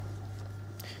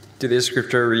Today's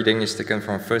scripture reading is taken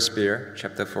from 1 Peter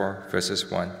chapter 4,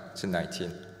 verses 1 to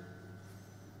 19.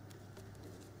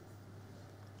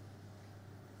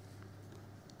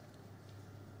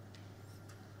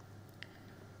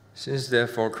 Since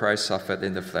therefore Christ suffered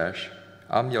in the flesh,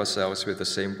 arm yourselves with the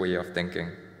same way of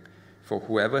thinking. For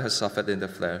whoever has suffered in the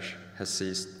flesh has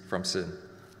ceased from sin,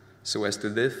 so as to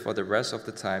live for the rest of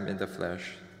the time in the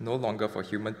flesh, no longer for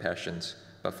human passions,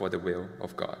 but for the will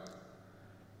of God.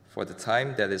 For the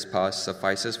time that is past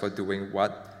suffices for doing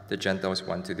what the Gentiles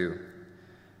want to do,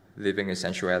 living in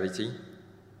sensuality,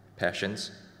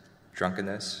 passions,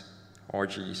 drunkenness,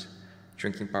 orgies,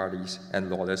 drinking parties, and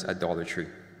lawless idolatry.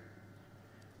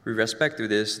 With respect to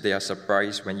this, they are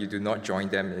surprised when you do not join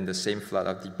them in the same flood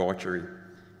of debauchery,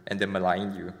 and they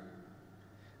malign you.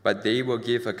 But they will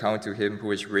give account to him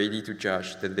who is ready to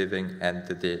judge the living and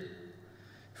the dead.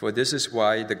 For this is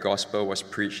why the gospel was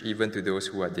preached even to those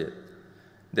who are dead,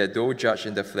 that though judged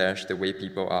in the flesh the way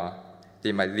people are,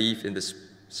 they might live in the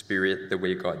spirit the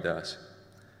way God does.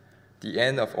 The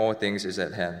end of all things is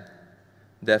at hand.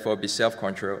 Therefore be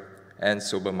self-controlled and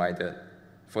sober-minded,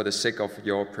 for the sake of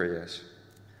your prayers.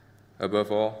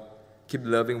 Above all, keep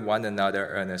loving one another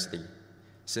earnestly,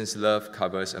 since love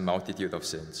covers a multitude of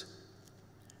sins.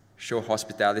 Show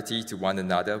hospitality to one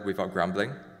another without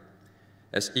grumbling.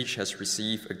 As each has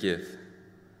received a gift,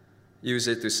 use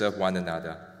it to serve one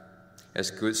another, as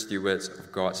good stewards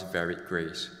of God's varied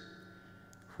grace.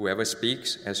 Whoever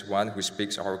speaks as one who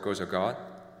speaks oracles of God,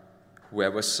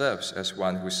 whoever serves as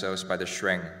one who serves by the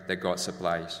strength that God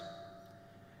supplies,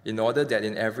 in order that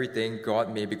in everything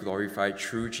God may be glorified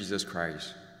through Jesus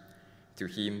Christ. To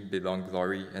him belong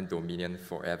glory and dominion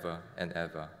forever and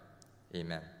ever.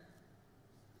 Amen.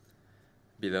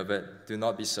 Beloved, do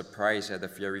not be surprised at the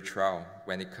fiery trial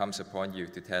when it comes upon you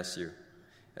to test you,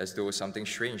 as though something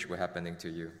strange were happening to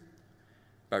you.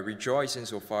 But rejoice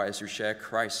insofar as you share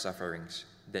Christ's sufferings,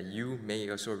 that you may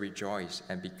also rejoice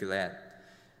and be glad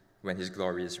when his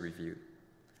glory is revealed.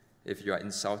 If you are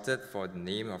insulted for the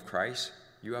name of Christ,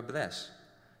 you are blessed,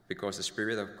 because the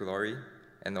Spirit of glory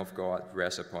and of God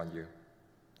rests upon you.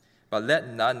 But let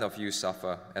none of you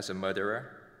suffer as a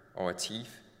murderer, or a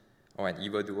thief, or an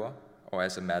evildoer, or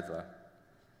as a meddler.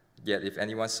 Yet if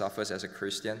anyone suffers as a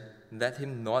Christian, let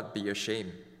him not be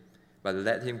ashamed, but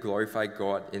let him glorify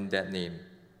God in that name.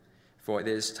 For it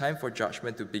is time for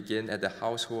judgment to begin at the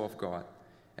household of God,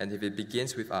 and if it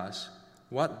begins with us,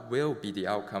 what will be the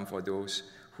outcome for those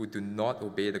who do not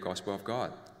obey the gospel of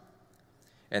God?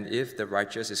 And if the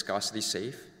righteous is scarcely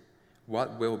safe,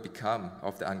 what will become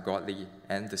of the ungodly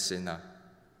and the sinner?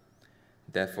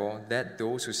 Therefore, let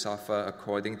those who suffer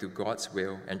according to God's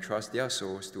will entrust their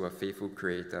souls to a faithful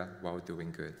Creator while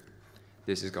doing good.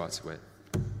 This is God's word.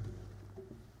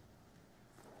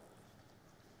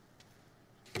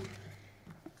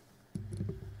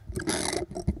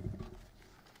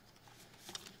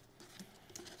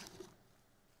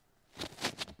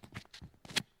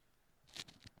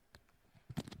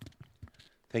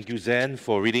 Thank you, Zen,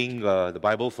 for reading the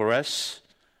Bible for us.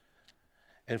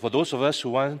 And for those of us who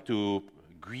want to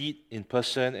greet in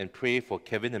person and pray for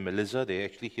Kevin and Melissa, they're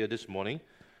actually here this morning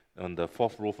on the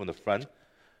fourth row from the front.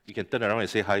 You can turn around and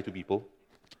say hi to people.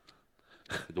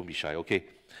 Don't be shy, okay.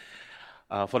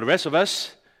 For the rest of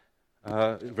us,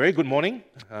 very good morning,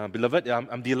 beloved.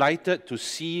 I'm delighted to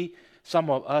see some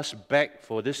of us back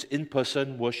for this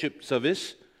in-person worship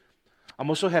service. I'm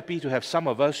also happy to have some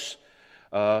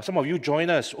of you join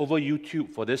us over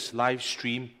YouTube for this live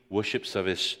stream worship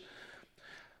service.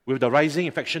 With the rising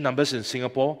infection numbers in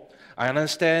Singapore, I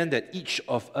understand that each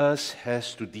of us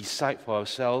has to decide for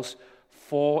ourselves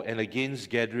for and against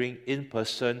gathering in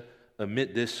person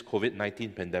amid this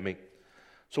COVID-19 pandemic.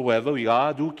 So wherever we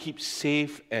are, do keep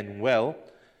safe and well,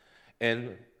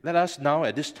 and let us now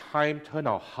at this time turn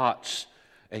our hearts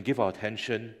and give our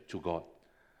attention to God.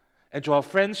 And to our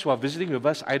friends who are visiting with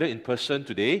us either in person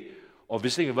today or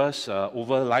visiting with us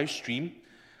over live stream,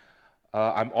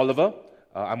 I'm Oliver.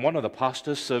 I'm one of the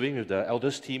pastors serving with the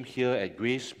elders team here at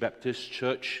Grace Baptist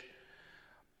Church.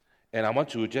 And I want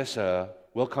to just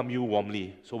welcome you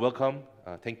warmly. So welcome.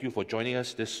 Thank you for joining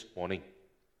us this morning.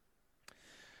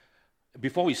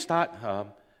 Before we start,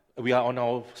 we are on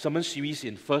our sermon series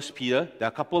in 1 Peter. There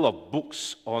are a couple of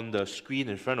books on the screen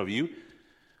in front of you.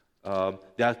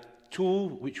 There are two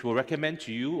which we'll recommend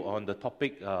to you on the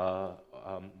topic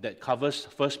that covers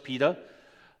 1 Peter.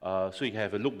 So you can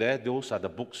have a look there. Those are the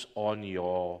books on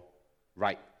your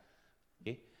right.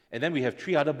 Okay? And then we have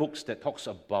three other books that talks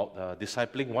about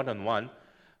discipling one-on-one.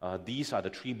 These are the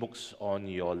three books on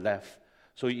your left.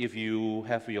 So if you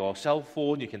have your cell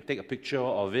phone, you can take a picture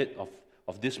of it,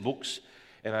 of these books,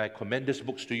 And I commend these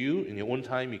books to you. In your own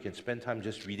time, you can spend time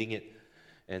just reading it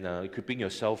and equipping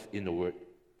yourself in the Word.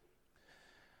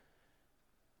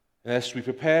 And as we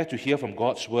prepare to hear from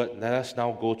God's Word, let us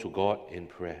now go to God in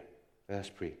prayer. Let us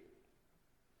pray.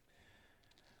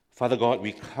 Father God,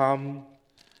 we come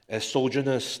as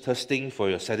sojourners thirsting for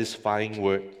your satisfying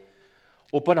Word.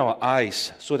 Open our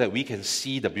eyes so that we can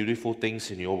see the beautiful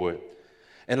things in your Word.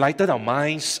 Enlighten our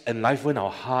minds, enliven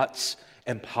our hearts,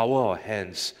 empower our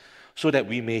hands, so that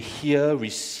we may hear,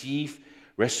 receive,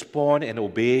 respond, and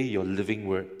obey your living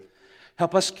Word.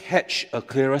 Help us catch a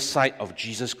clearer sight of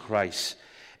Jesus Christ,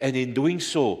 and in doing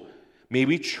so, may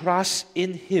we trust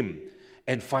in Him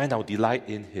and find our delight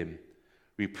in Him.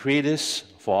 We pray this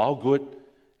for our good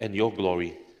and your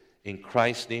glory. In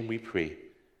Christ's name we pray.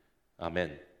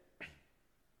 Amen.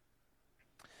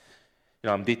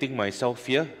 I'm dating myself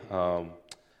here.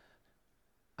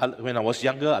 When I was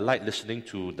younger, I liked listening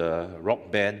to the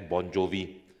rock band Bon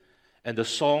Jovi. And the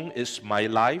song is My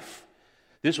Life.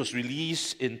 This was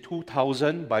released in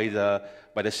 2000 by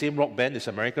the same rock band, this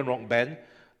American rock band,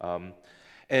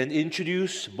 and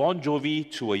introduced Bon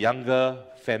Jovi to a younger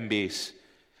fan base.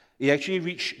 It actually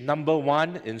reached number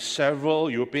 1 in several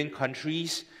European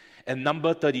countries and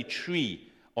number 33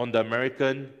 on the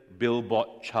American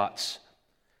Billboard charts.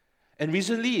 And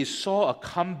recently it saw a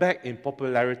comeback in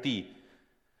popularity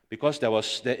because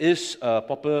there is a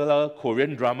popular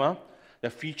Korean drama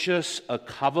that features a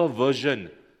cover version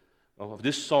of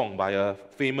this song by a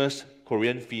famous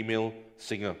Korean female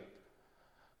singer.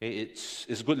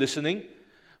 It's good listening,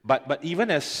 but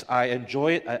even as I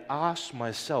enjoy it, I ask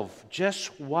myself,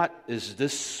 just what is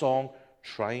this song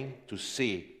trying to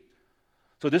say?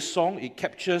 So this song, it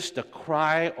captures the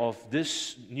cry of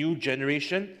this new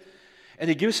generation, and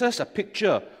it gives us a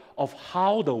picture of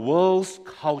how the world's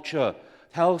culture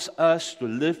tells us to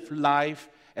live life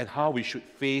and how we should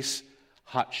face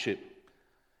hardship.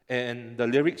 And the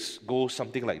lyrics go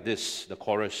something like this, the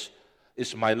chorus.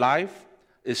 It's my life,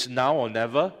 it's now or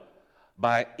never, but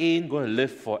I ain't going to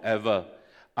live forever.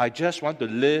 I just want to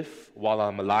live while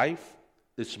I'm alive.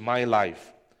 It's my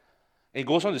life. And it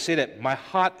goes on to say that my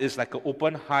heart is like an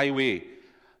open highway.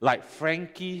 Like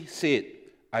Frankie said,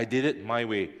 I did it my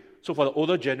way. So for the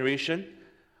older generation,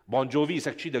 Bon Jovi is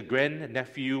actually the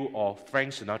grandnephew of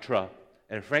Frank Sinatra.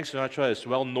 And Frank Sinatra is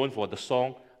well known for the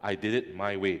song, I Did It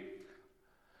My Way.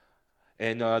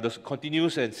 And this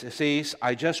continues and says,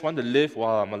 I just want to live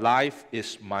while I'm alive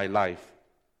is my life.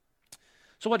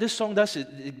 So what this song does,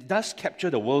 it does capture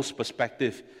the world's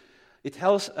perspective. It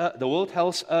tells the world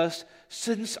tells us,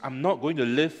 since I'm not going to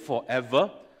live forever,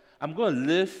 I'm going to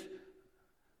live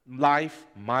life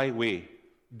my way,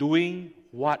 doing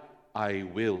what I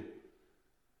will.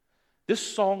 This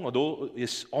song, although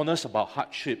is honest about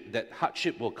hardship, that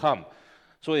hardship will come.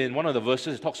 So in one of the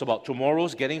verses, it talks about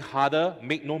tomorrow's getting harder,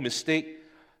 make no mistake.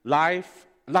 Life,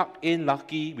 luck ain't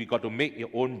lucky, we got to make your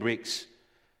own breaks.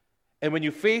 And when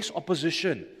you face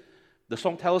opposition, the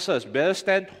song tells us, better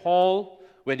stand tall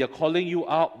when they're calling you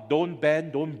out. Don't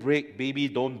bend, don't break, baby,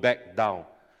 don't back down.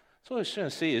 So what I'm trying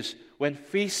to say is, when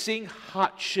facing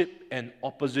hardship and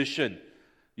opposition,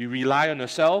 you rely on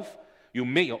yourself, you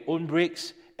make your own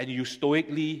breaks, and you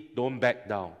stoically don't back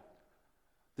down.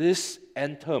 This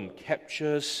anthem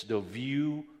captures the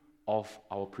view of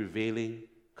our prevailing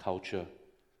culture.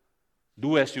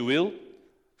 Do as you will,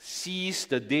 seize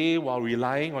the day while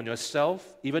relying on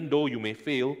yourself, even though you may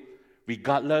fail,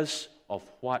 regardless of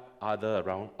what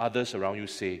others around you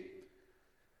say.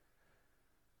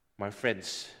 My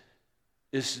friends,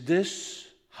 is this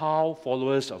how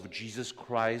followers of Jesus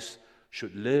Christ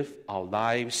should live our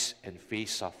lives and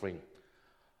face suffering?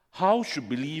 How should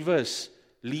believers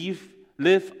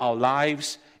live our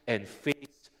lives and face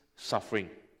suffering?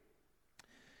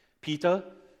 Peter,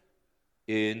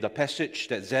 in the passage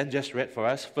that Zen just read for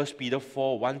us, 1 Peter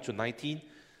 4, 1-19,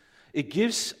 it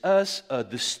gives us a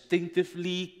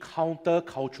distinctively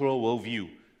counter-cultural worldview.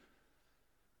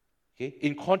 Okay?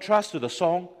 In contrast to the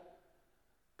song,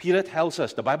 Peter tells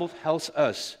us, the Bible tells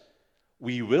us,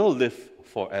 we will live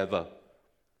forever.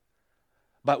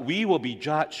 But we will be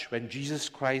judged when Jesus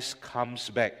Christ comes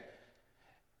back.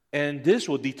 And this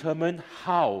will determine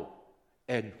how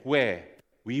and where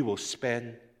we will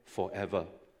spend forever.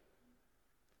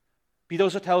 Peter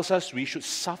also tells us we should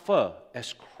suffer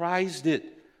as Christ did.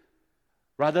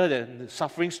 Rather than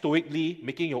suffering stoically,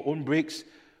 making your own breaks,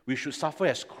 we should suffer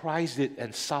as Christ did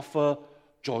and suffer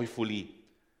joyfully.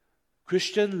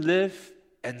 Christians live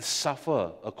and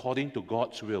suffer according to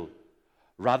God's will,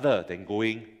 rather than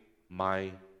going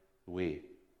my way.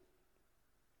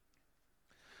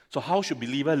 So how should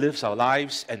believer live our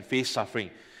lives and face suffering?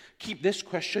 Keep this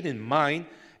question in mind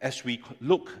as we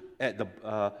look at the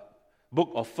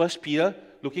book of 1 Peter,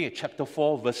 looking at chapter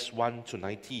 4, verse 1 to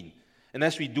 19. And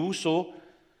as we do so,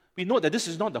 we note that this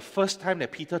is not the first time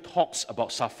that Peter talks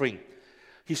about suffering.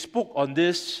 He spoke on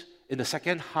this in the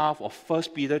second half of 1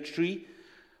 Peter 3.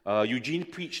 Eugene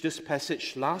preached this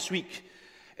passage last week.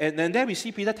 And then there we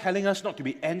see Peter telling us not to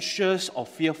be anxious or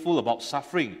fearful about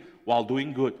suffering while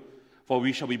doing good, for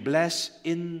we shall be blessed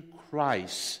in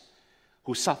Christ,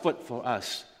 who suffered for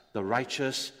us, the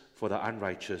righteous for the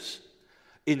unrighteous.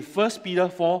 In 1 Peter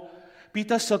 4,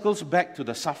 Peter circles back to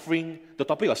the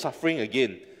topic of suffering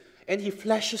again, and he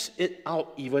fleshes it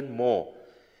out even more.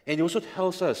 And he also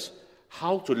tells us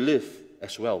how to live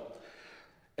as well.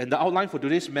 And the outline for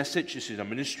today's message is in a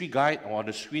ministry guide or on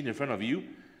the screen in front of you.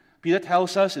 Peter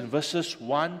tells us in verses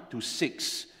 1 to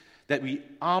 6 that we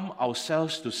arm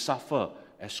ourselves to suffer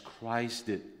as Christ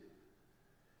did.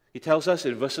 He tells us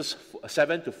in verses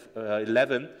 7 to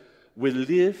 11, we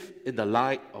live in the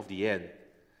light of the end.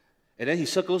 And then he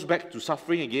circles back to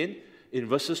suffering again in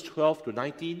verses 12 to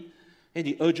 19, and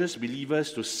he urges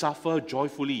believers to suffer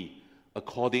joyfully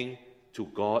according to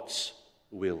God's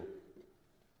will.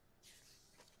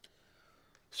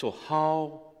 So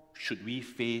how should we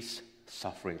face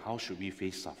suffering? How should we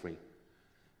face suffering?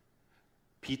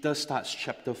 Peter starts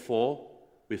chapter 4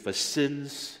 with a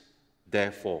sins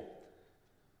therefore.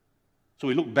 So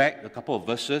we look back a couple of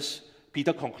verses.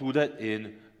 Peter concluded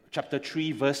in chapter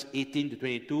 3, verse 18 to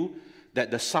 22, that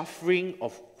the suffering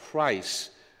of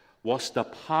Christ was the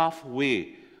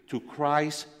pathway to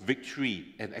Christ's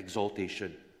victory and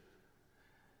exaltation.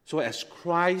 So as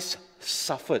Christ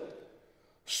suffered,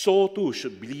 so too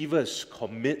should believers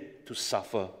commit to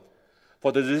suffer.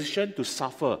 For the decision to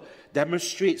suffer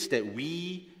demonstrates that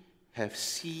we have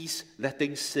ceased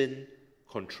letting sin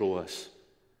control us.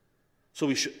 So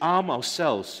we should arm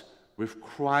ourselves with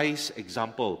Christ's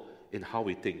example in how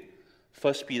we think.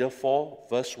 1 Peter 4,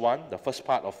 verse 1, the first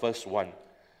part of verse 1.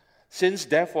 Since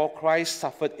therefore Christ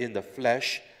suffered in the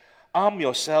flesh, arm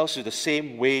yourselves with the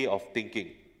same way of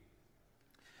thinking.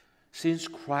 Since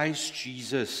for Christ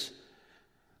Jesus,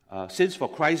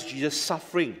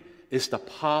 suffering is the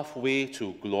pathway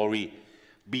to glory,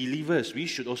 believers, we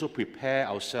should also prepare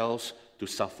ourselves to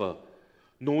suffer,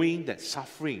 knowing that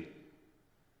suffering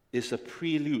is a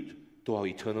prelude to our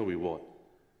eternal reward.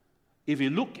 If you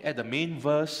look at the main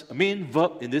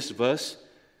verb in this verse,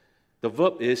 the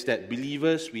verb is that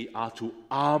believers, we are to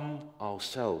arm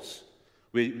ourselves.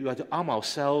 We are to arm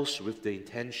ourselves with the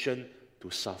intention to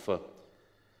suffer.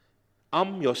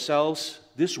 Arm yourselves,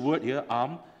 this word here,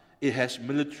 arm, it has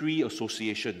military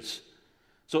associations.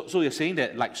 So you're saying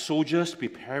that like soldiers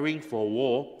preparing for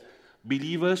war,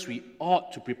 believers, we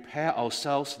ought to prepare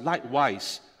ourselves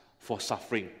likewise for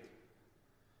suffering.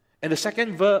 And the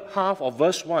second half of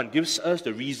verse 1 gives us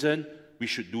the reason we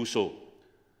should do so.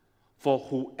 For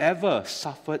whoever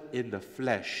suffered in the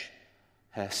flesh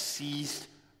has ceased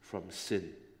from sin.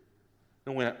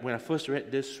 Now, when I first read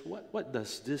this, what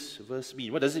does this verse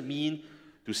mean? What does it mean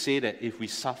to say that if we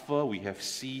suffer, we have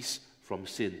ceased from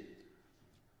sin?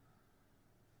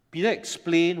 Peter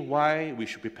explained why we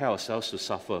should prepare ourselves to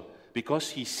suffer, because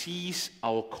he sees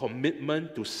our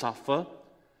commitment to suffer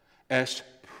as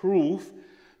proof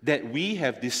that we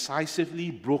have decisively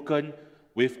broken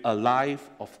with a life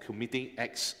of committing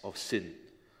acts of sin.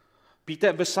 Peter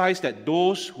emphasized that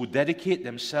those who dedicate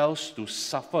themselves to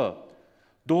suffer,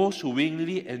 those who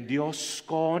willingly endure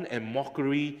scorn and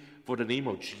mockery for the name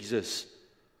of Jesus,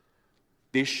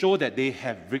 they show that they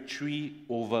have victory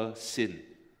over sin.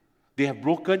 They have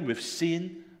broken with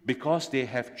sin because they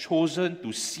have chosen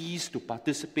to cease to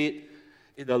participate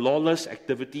in the lawless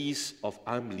activities of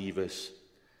unbelievers.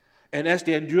 And as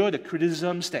they endure the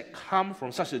criticisms that come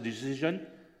from such a decision,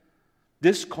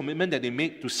 this commitment that they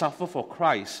make to suffer for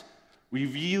Christ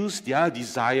reveals their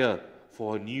desire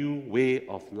for a new way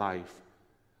of life.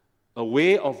 A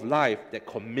way of life that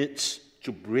commits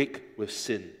to break with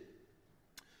sin.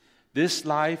 This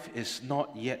life is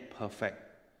not yet perfect,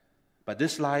 but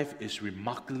this life is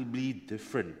remarkably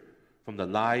different from the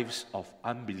lives of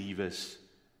unbelievers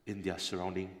in their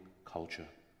surrounding culture.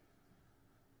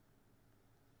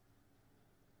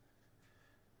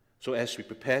 So as we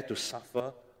prepare to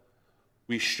suffer,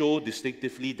 we show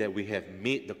distinctively that we have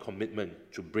made the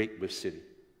commitment to break with sin.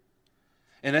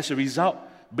 And as a result,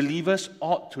 believers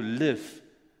ought to live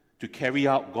to carry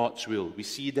out God's will. We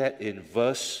see that in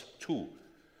verse 2.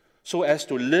 So as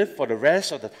to live for the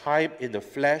rest of the time in the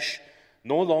flesh,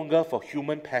 no longer for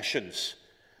human passions,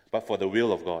 but for the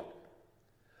will of God.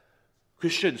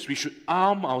 Christians, we should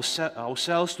arm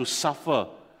ourselves to suffer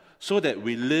so that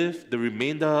we live the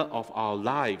remainder of our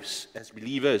lives as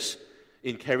believers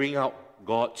in carrying out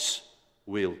God's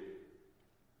will.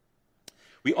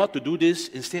 We ought to do this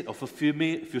instead of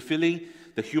fulfilling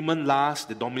the human lust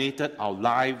that dominated our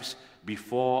lives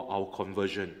before our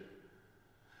conversion.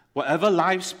 Whatever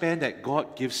lifespan that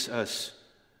God gives us,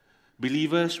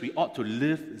 believers, we ought to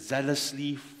live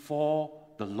zealously for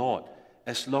the Lord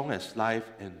as long as life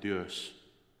endures.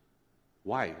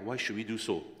 Why? Why should we do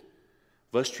so?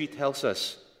 Verse 3 tells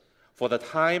us, "For the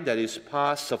time that is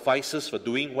past suffices for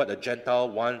doing what a Gentile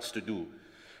wants to do,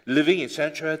 living in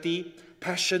sensuality,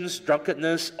 passions,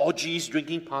 drunkenness, orgies,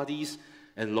 drinking parties,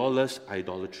 and lawless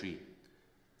idolatry."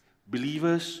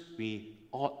 Believers, we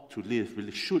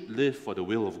should live for the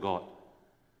will of God.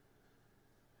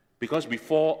 Because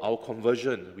before our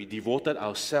conversion, we devoted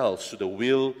ourselves to the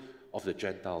will of the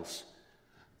Gentiles.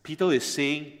 Peter is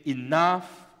saying,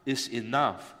 enough is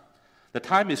enough. The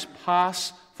time is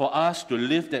past for us to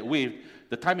live that way.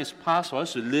 The time is past for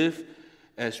us to live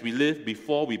as we lived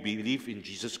before we believe in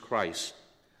Jesus Christ.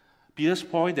 Peter's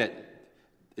point that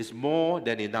is more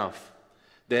than enough.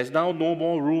 There is now no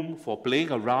more room for playing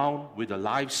around with the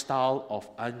lifestyle of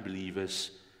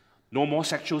unbelievers. No more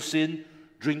sexual sin,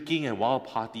 drinking and wild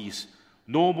parties.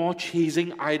 No more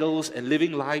chasing idols and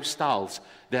living lifestyles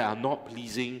that are not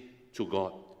pleasing to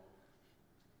God.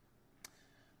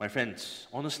 My friends,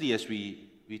 honestly, as we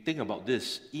think about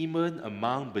this, even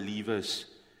among believers,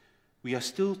 we are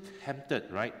still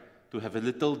tempted, right, to have a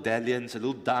little dalliance, a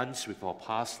little dance with our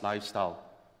past lifestyle.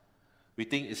 We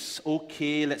think it's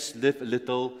okay, let's live a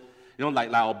little.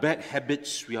 Like our bad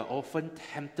habits, we are often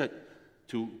tempted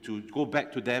to go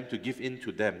back to them, to give in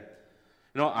to them.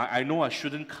 I know I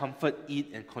shouldn't comfort,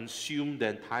 eat, and consume the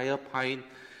entire pint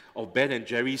of Ben &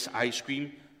 Jerry's ice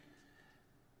cream,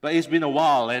 but it's been a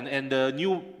while, and the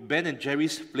new Ben &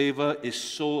 Jerry's flavor is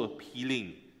so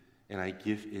appealing, and I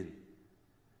give in.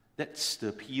 That's the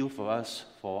appeal for us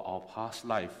for our past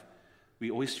life.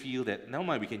 We always feel that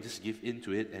now we can just give in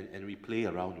to it and we play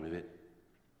around with it.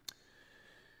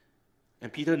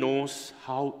 And Peter knows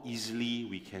how easily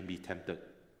we can be tempted.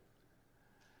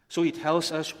 So he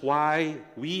tells us why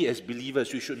we as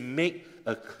believers, we should make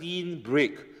a clean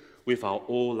break with our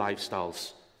old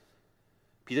lifestyles.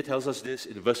 Peter tells us this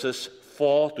in verses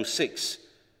 4 to 6,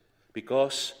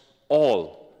 because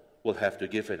all will have to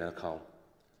give an account.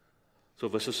 So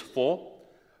verses 4,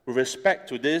 with respect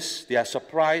to this, they are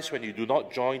surprised when you do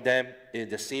not join them in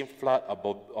the same flood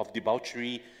of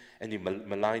debauchery and they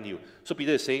malign you. So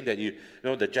Peter is saying that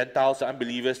the Gentiles, the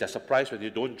unbelievers, they're surprised when you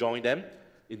don't join them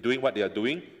in doing what they are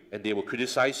doing, and they will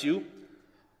criticize you.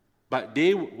 But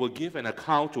they will give an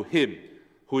account to him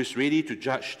who is ready to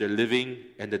judge the living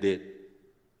and the dead.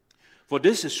 For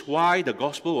this is why the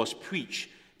gospel was preached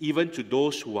even to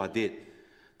those who are dead,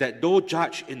 that though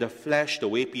judged in the flesh the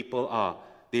way people are,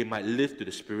 they might live to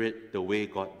the Spirit the way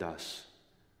God does.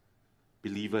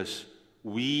 Believers,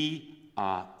 we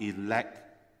are elect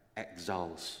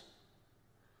exiles,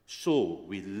 so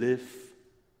we live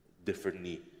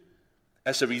differently.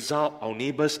 As a result, our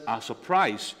neighbors are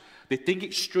surprised. They think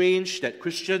it's strange that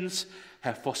Christians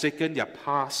have forsaken their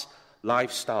past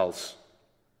lifestyles.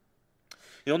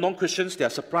 Non-Christians, they are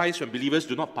surprised when believers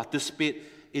do not participate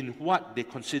in what they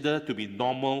consider to be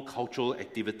normal cultural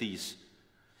activities.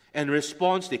 In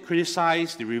response, they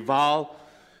criticize, they revile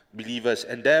believers,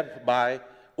 and thereby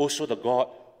also the God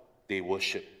they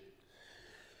worship.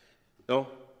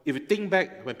 If you think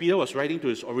back, when Peter was writing to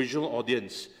his original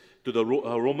audience, to the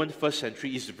Roman first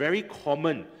century, it's very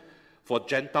common for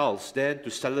Gentiles then to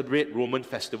celebrate Roman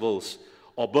festivals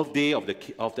or birthday of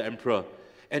the emperor.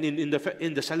 And in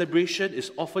the celebration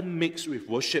is often mixed with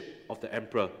worship of the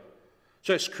emperor.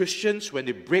 So as Christians, when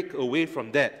they break away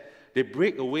from that, they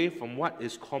break away from what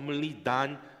is commonly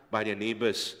done by their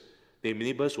neighbors. Their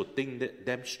neighbors will think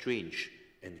them strange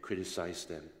and criticize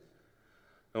them.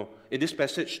 Now, in this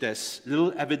passage, there's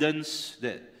little evidence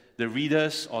that the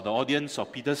readers or the audience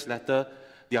of Peter's letter,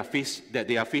 they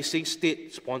are facing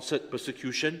state-sponsored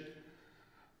persecution,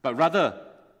 but rather,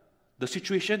 the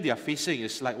situation they are facing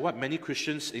is like what many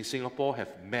Christians in Singapore have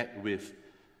met with.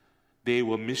 They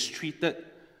were mistreated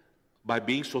by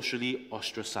being socially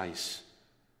ostracized.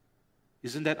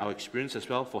 Isn't that our experience as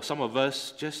well? For some of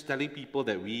us, just telling people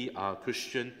that we are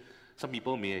Christian, some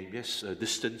people may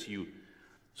distance you.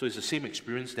 So it's the same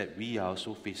experience that we are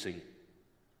also facing.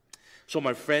 So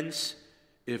my friends,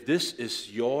 if this is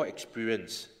your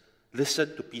experience,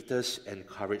 listen to Peter's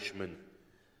encouragement.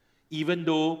 Even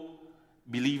though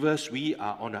believers, we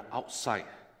are on the outside,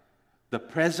 the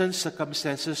present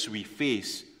circumstances we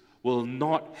face will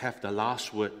not have the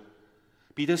last word.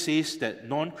 Peter says that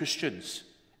non-Christians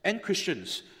and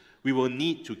Christians, we will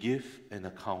need to give an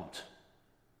account.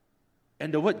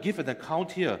 And the word give an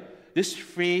account here this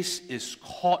phrase is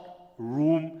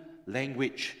courtroom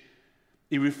language.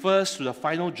 It refers to the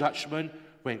final judgment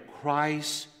when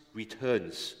Christ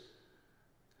returns.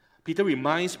 Peter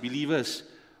reminds believers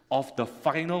of the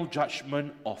final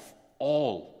judgment of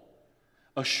all,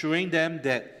 assuring them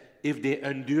that if they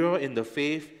endure in the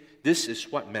faith, this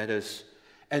is what matters.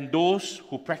 And those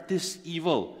who practice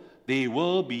evil, they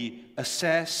will be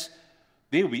assessed,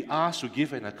 they will be asked to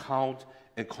give an account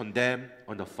and condemned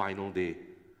on the final day.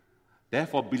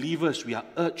 Therefore, believers, we are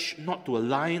urged not to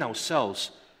align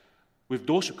ourselves with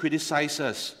those who criticize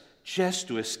us just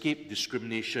to escape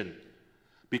discrimination,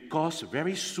 because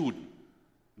very soon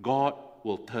God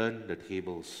will turn the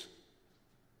tables.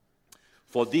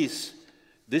 For this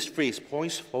phrase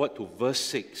points forward to verse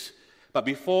 6. But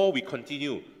before we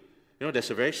continue,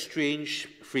 there's a very strange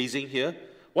phrasing here.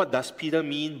 What does Peter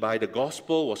mean by the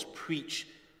gospel was preached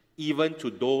even to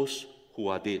those who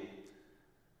are dead?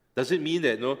 Does it mean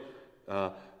that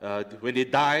when they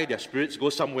die, their spirits go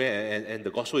somewhere and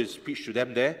the gospel is preached to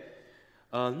them there?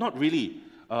 Not really.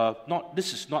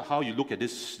 This is not how you look at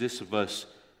this verse.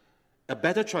 A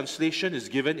better translation is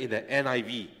given in the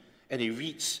NIV, and it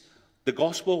reads, "The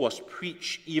gospel was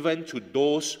preached even to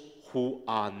those who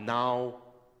are now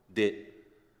dead."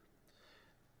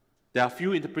 There are a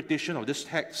few interpretations of this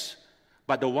text,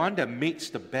 but the one that makes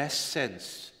the best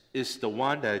sense is the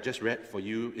one that I just read for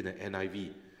you in the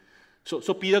NIV.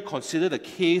 So Peter considered the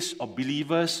case of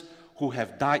believers who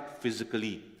have died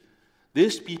physically.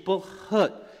 These people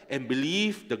heard and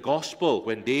believed the gospel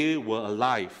when they were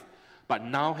alive, but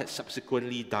now had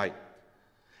subsequently died.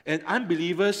 And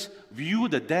unbelievers view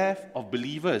the death of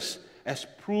believers as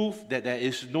proof that there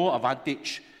is no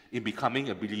advantage in becoming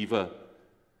a believer.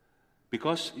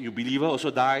 Because you believer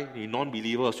also die, you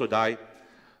non-believer also die,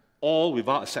 all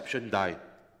without exception die.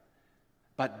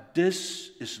 But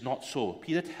this is not so.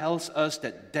 Peter tells us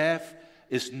that death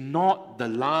is not the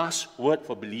last word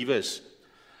for believers.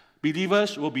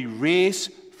 Believers will be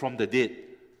raised from the dead.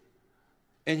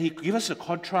 And he gives us a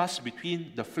contrast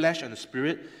between the flesh and the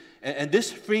spirit. And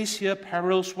this phrase here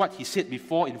parallels what he said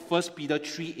before in 1 Peter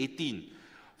 3:18.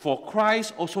 For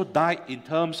Christ also died in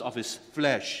terms of his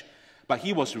flesh, but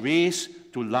he was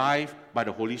raised to life by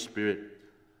the Holy Spirit.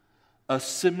 A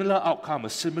similar outcome, a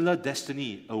similar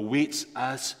destiny awaits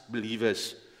us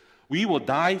believers. We will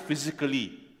die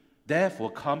physically. Death will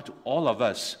come to all of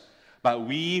us, but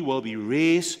we will be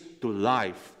raised to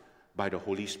life by the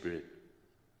Holy Spirit.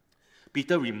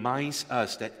 Peter reminds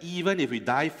us that even if we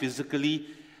die physically,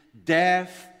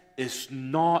 death is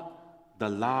not the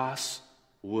last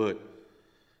word.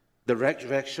 The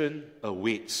resurrection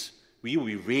awaits. We will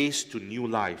be raised to new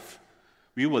life.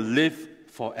 We will live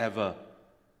forever.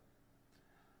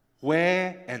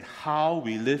 Where and how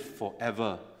we live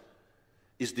forever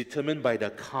is determined by the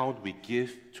account we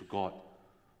give to God,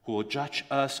 who will judge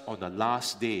us on the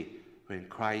last day when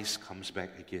Christ comes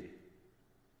back again.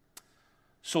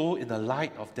 So, in the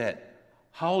light of that,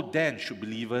 how then should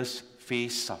believers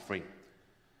face suffering?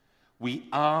 We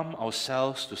arm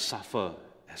ourselves to suffer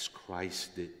as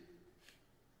Christ did.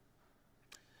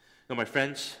 Now, my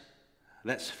friends,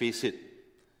 let's face it.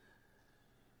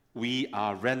 We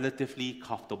are relatively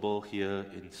comfortable here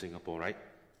in Singapore, right?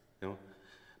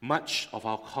 Much of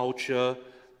our culture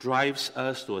drives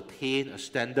us to attain a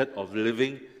standard of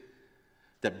living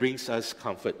that brings us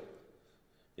comfort.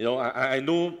 I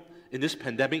know in this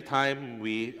pandemic time,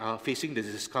 we are facing the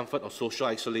discomfort of social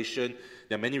isolation.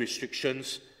 There are many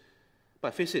restrictions.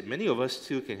 But face it, many of us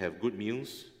still can have good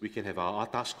meals. We can have our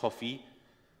atas coffee.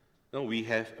 We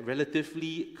have a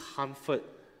relatively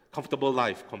comfortable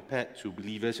life compared to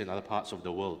believers in other parts of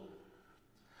the world.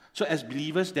 So as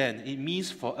believers then, it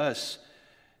means for us,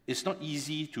 it's not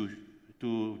easy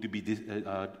to be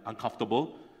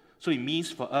uncomfortable. So it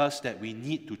means for us that we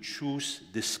need to choose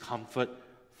discomfort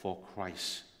for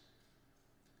Christ.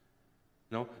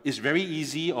 It's very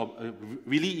easy or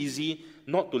really easy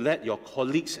not to let your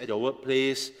colleagues at your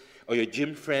workplace or your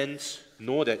gym friends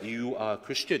know that you are a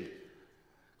Christian.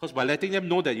 Because by letting them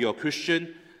know that you're a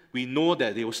Christian, we know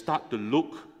that they will start to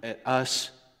look at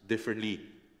us differently.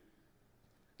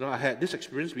 I had this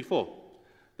experience before.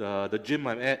 The gym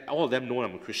I'm at, all of them know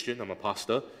I'm a Christian, I'm a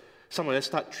pastor. Some of them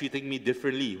start treating me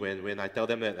differently when I tell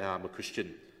them that I'm a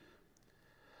Christian.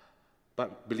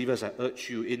 But believers, I urge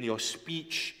you, in your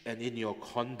speech and in your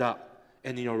conduct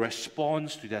and in your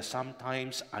response to their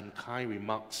sometimes unkind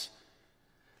remarks,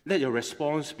 let your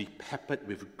response be peppered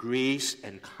with grace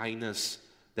and kindness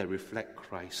that reflect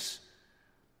Christ.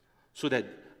 So that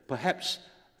perhaps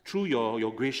through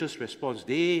your gracious response,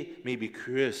 they may be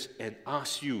curious and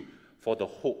ask you for the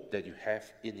hope that you have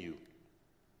in you.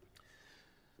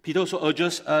 Peter also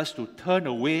urges us to turn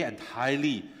away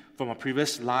entirely from our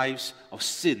previous lives of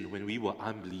sin when we were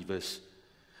unbelievers.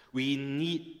 We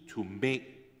need to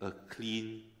make a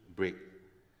clean break.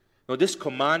 Now, this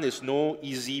command is no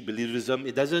easy believism.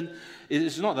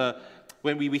 It's not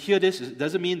when we hear this, it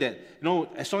doesn't mean that,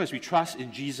 as long as we trust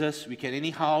in Jesus, we can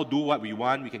anyhow do what we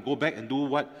want, we can go back and do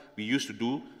what we used to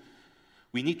do.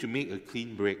 We need to make a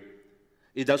clean break.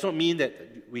 It does not mean that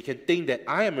we can think that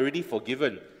I am already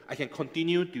forgiven. I can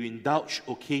continue to indulge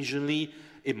occasionally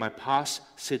in my past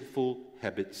sinful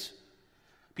habits.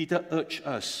 Peter urged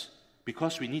us,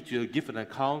 because we need to give an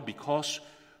account, because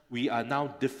we are now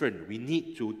different, we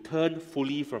need to turn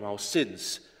fully from our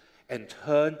sins and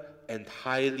turn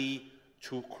entirely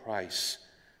to Christ.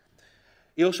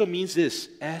 It also means this: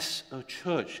 as a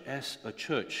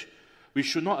church, we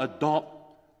should not adopt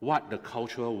what the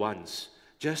culture wants,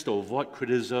 just to avoid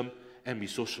criticism and be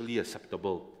socially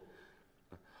acceptable.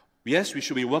 Yes, we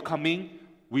should be welcoming,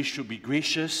 we should be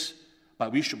gracious,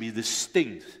 but we should be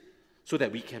distinct so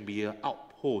that we can be an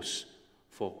outpost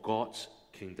for God's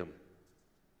kingdom.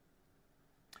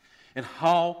 And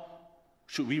how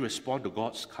should we respond to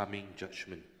God's coming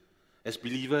judgment? As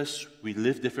believers, we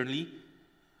live differently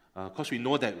because we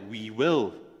know that we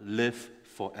will live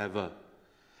forever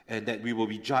and that we will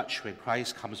be judged when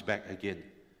Christ comes back again.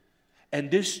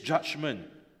 And this judgment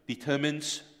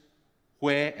determines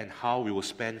where and how we will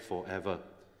spend forever.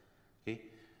 Okay?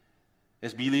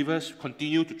 As believers,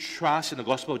 continue to trust in the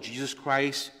gospel of Jesus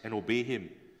Christ and obey Him.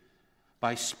 But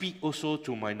I speak also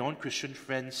to my non-Christian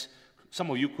friends. Some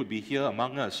of you could be here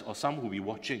among us, or some who will be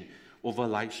watching over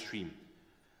live stream.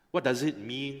 What does it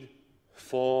mean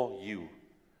for you?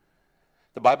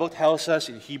 The Bible tells us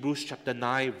in Hebrews chapter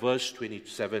 9, verse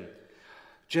 27,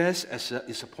 just as it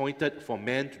is appointed for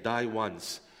man to die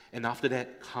once, and after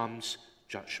that comes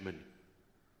judgment.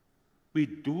 We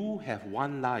do have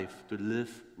one life to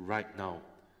live right now.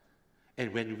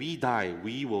 And when we die,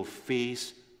 we will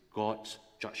face God's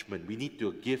judgment. We need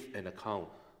to give an account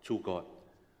to God.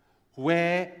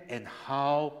 Where and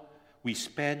how we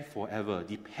spend forever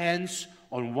depends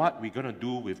on what we're going to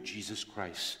do with Jesus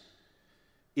Christ.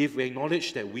 If we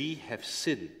acknowledge that we have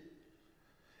sinned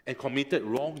and committed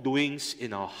wrongdoings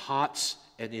in our hearts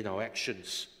and in our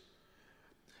actions,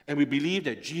 and we believe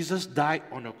that Jesus died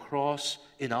on a cross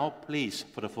in our place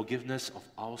for the forgiveness of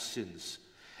our sins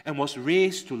and was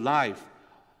raised to life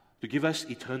to give us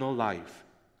eternal life,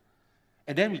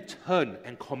 and then we turn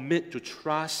and commit to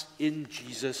trust in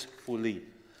Jesus fully,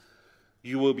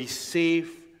 you will be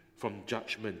saved from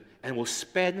judgment and will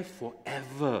spend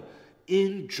forever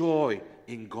in joy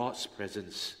in God's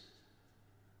presence.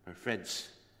 My friends,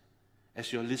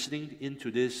 as you're listening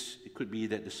into this, it could be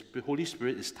that the Holy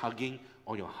Spirit is tugging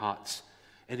on your hearts.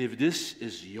 And if this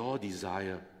is your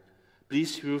desire,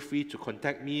 please feel free to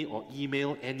contact me or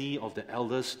email any of the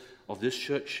elders of this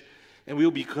church, and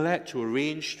we'll be glad to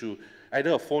arrange to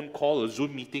either a phone call, a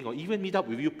Zoom meeting, or even meet up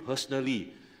with you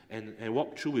personally and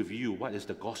walk through with you what is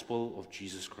the gospel of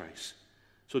Jesus Christ.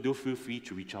 So do feel free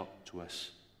to reach out to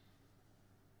us.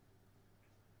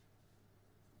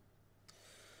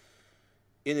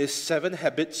 In his 7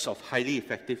 Habits of Highly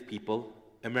Effective People,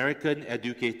 American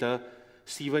educator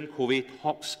Stephen Covey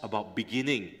talks about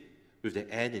beginning with the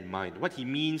end in mind. What he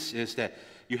means is that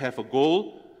you have a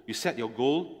goal, you set your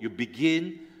goal, you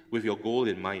begin with your goal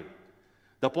in mind.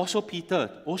 The Apostle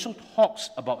Peter also talks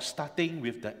about starting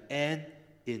with the end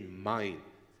in mind.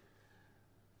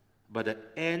 But the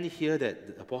end here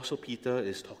that the Apostle Peter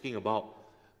is talking about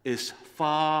is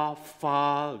far,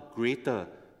 far greater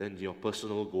than your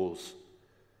personal goals.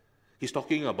 He's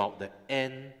talking about the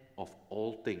end of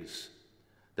all things.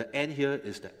 The end here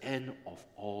is the end of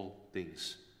all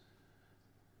things.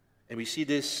 And we see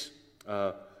this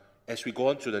as we go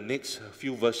on to the next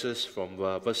few verses from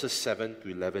verses 7 to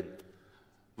 11.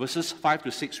 Verses 5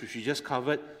 to 6, which we just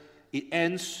covered, it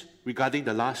ends regarding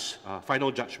the last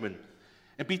final judgment.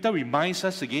 And Peter reminds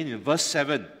us again in verse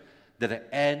 7 that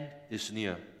the end is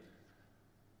near.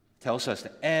 Tells us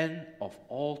the end of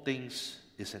all things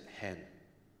is at hand.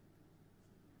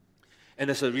 And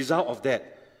as a result of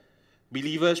that,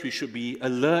 believers, we should be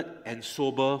alert and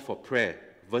sober for prayer.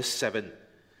 Verse 7.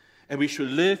 And we should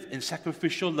live in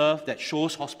sacrificial love that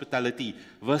shows hospitality.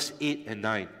 Verse 8 and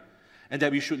 9. And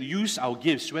that we should use our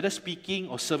gifts, whether speaking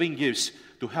or serving gifts,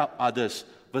 to help others.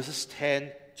 Verses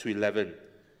 10 to 11.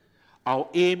 Our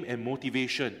aim and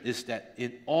motivation is that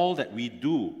in all that we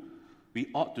do, we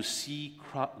ought to see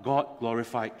God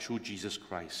glorified through Jesus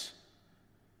Christ.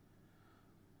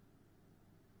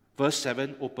 Verse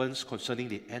 7 opens concerning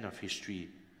the end of history.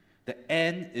 The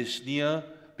end is near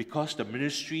because the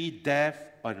ministry, death,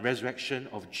 and resurrection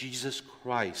of Jesus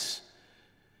Christ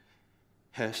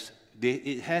has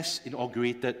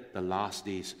inaugurated the last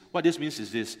days. What this means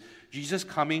is this: Jesus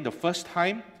coming the first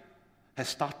time has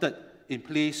started in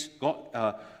place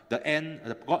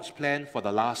God's plan for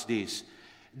the last days.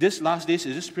 This last days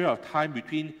is this period of time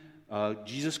between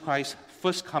Jesus Christ's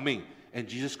first coming and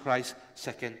Jesus Christ's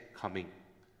second coming.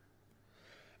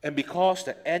 And because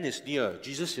the end is near,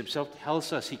 Jesus himself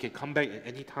tells us he can come back at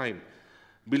any time.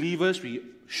 Believers, we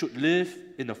should live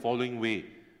in the following way.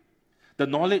 The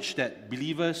knowledge that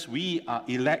believers, we are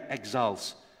elect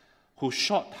exiles, whose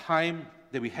short time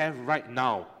that we have right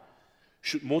now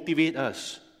should motivate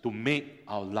us to make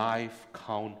our life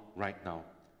count right now.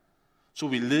 So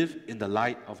we live in the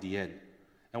light of the end.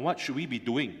 And what should we be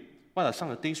doing? What are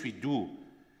some of the things we do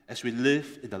as we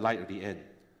live in the light of the end?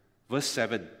 Verse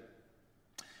 7.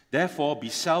 Therefore, be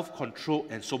self-controlled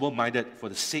and sober-minded for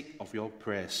the sake of your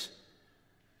prayers.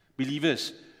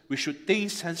 Believers, we should think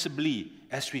sensibly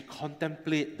as we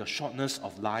contemplate the shortness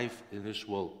of life in this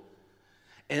world.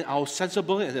 And our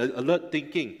sensible and alert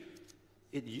thinking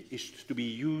is to be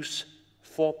used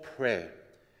for prayer,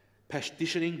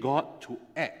 petitioning God to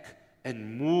act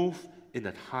and move in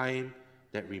the time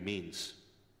that remains.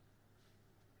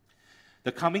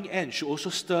 The coming end should also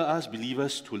stir us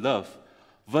believers to love.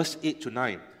 Verse 8 to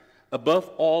 9.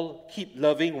 Above all, keep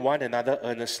loving one another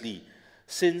earnestly,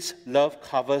 since love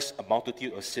covers a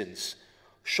multitude of sins.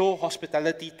 Show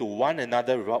hospitality to one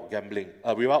another without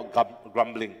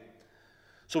grumbling.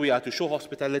 So we are to show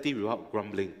hospitality without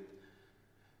grumbling.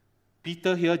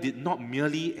 Peter here did not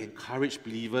merely encourage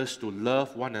believers to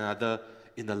love one another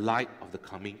in the light of the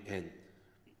coming end.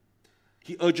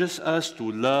 He urges us to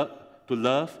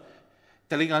love,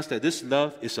 telling us that this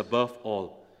love is above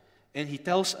all. And he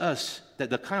tells us that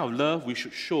the kind of love we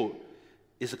should show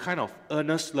is a kind of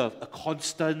earnest love, a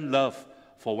constant love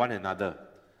for one another.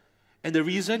 And the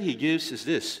reason he gives is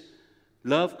this: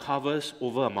 love covers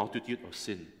over a multitude of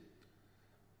sin.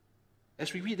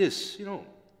 As we read this,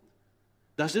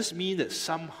 does this mean that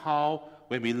somehow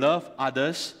when we love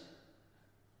others,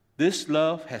 this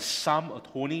love has some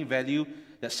atoning value,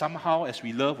 that somehow as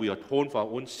we love, we atone for our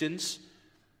own sins?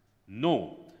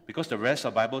 No, because the rest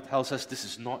of the Bible tells us this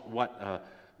is not what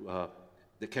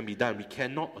that can be done. We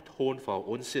cannot atone for our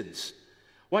own sins.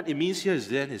 What it means here is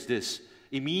this.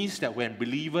 It means that when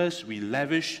believers, we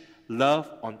lavish love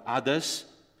on others,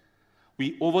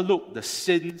 we overlook the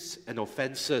sins and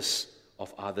offenses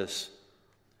of others.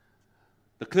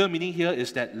 The clear meaning here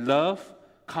is that love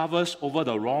covers over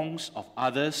the wrongs of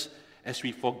others as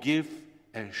we forgive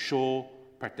and show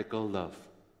practical love.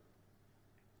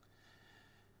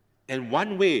 And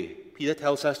one way Peter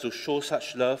tells us to show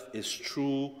such love is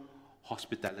through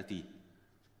hospitality.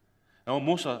 Now,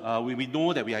 we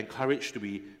know that we are encouraged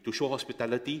to show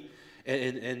hospitality,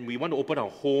 and we want to open our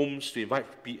homes to invite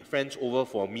friends over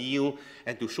for a meal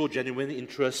and to show genuine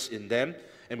interest in them.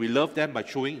 And we love them by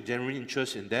showing genuine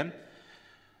interest in them.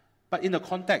 But in the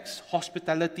context,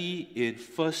 hospitality in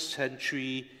first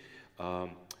century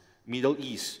Middle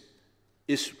East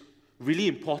is really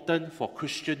important for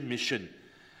Christian mission,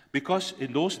 because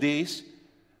in those days,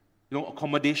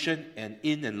 accommodation and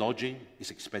inn and lodging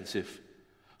is expensive.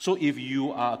 So if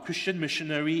you are a Christian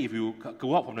missionary, if you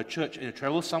go out from the church and you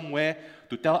travel somewhere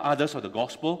to tell others of the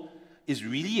gospel, it's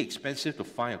really expensive to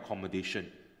find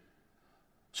accommodation.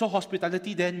 So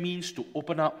hospitality then means to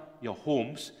open up your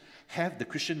homes, have the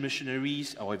Christian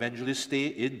missionaries or evangelists stay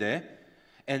in there,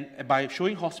 and by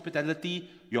showing hospitality,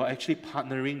 you're actually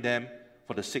partnering them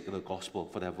for the sake of the gospel,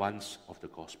 for the advance of the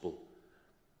gospel.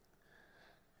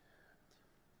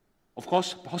 Of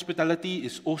course, hospitality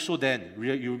is also then,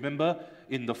 you remember,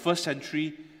 in the first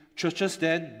century, churches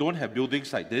then don't have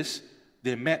buildings like this.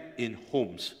 They met in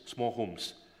homes, small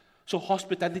homes. So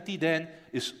hospitality then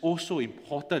is also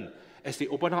important as they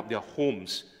open up their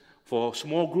homes for a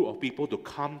small group of people to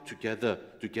come together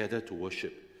to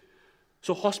worship.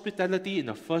 So hospitality in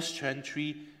the first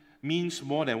century means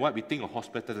more than what we think of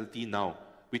hospitality now.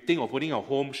 We think of opening our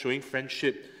home, showing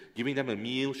friendship, giving them a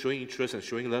meal, showing interest and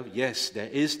showing love. Yes, there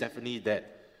is definitely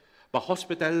that. But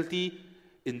hospitality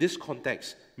in this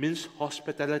context means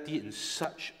hospitality in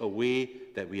such a way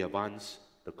that we advance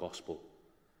the gospel.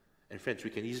 And friends, we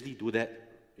can easily do that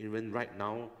even right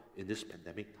now in these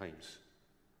pandemic times.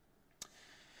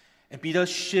 And Peter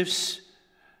shifts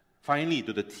finally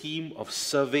to the theme of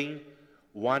serving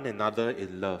one another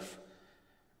in love.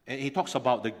 And he talks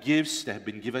about the gifts that have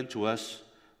been given to us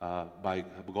by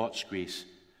God's grace.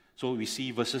 So we see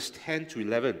verses 10 to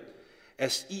 11.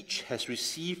 As each has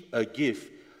received a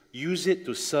gift, use it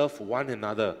to serve one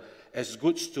another as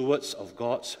good stewards of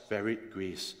God's varied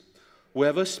grace.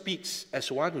 whoever speaks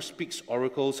as one who speaks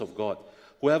oracles of God,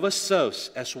 whoever serves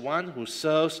as one who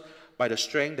serves by the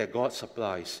strength that God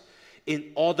supplies,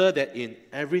 in order that in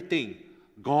everything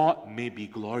God may be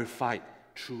glorified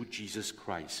through Jesus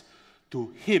Christ.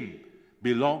 To him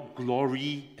belong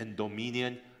glory and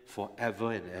dominion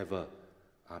forever and ever.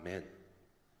 Amen.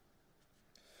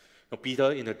 Now,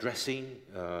 Peter, in addressing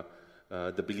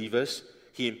the believers,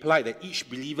 he implied that each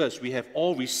believers, we have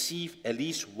all received at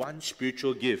least one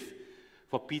spiritual gift.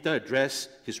 For Peter addressed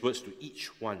his words to each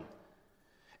one.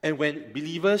 And when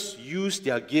believers use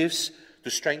their gifts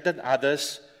to strengthen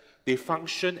others, they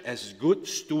function as good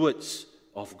stewards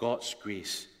of God's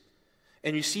grace.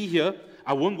 And you see here,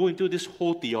 I won't go into this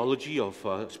whole theology of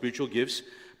spiritual gifts,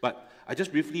 but I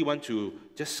just briefly want to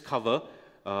just cover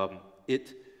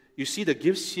it. You see the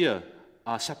gifts here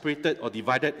are separated or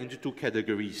divided into two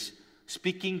categories: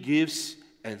 speaking gifts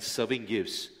and serving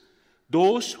gifts.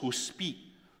 Those who speak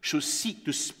should seek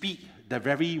to speak the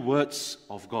very words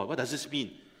of God. What does this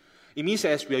mean? It means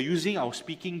that as we are using our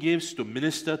speaking gifts to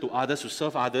minister to others, to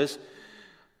serve others,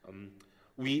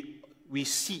 we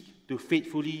seek to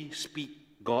faithfully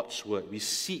speak God's word. We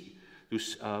seek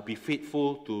to be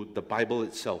faithful to the Bible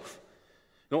itself.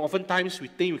 You know, oftentimes we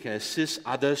think we can assist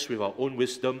others with our own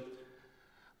wisdom,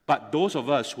 but those of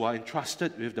us who are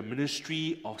entrusted with the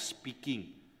ministry of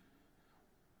speaking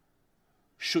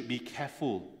should be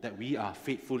careful that we are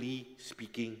faithfully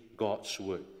speaking God's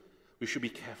word. We should be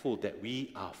careful that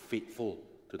we are faithful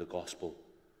to the gospel.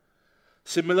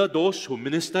 Similar, those who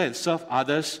minister and serve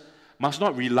others must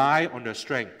not rely on their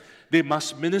strength. They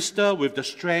must minister with the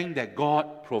strength that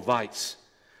God provides,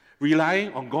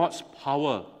 relying on God's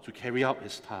power to carry out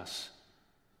his tasks.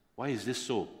 Why is this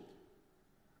so?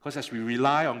 Because as we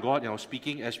rely on God in our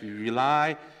speaking, as we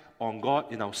rely on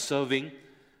God in our serving,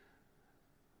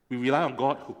 we rely on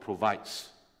God who provides.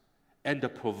 And the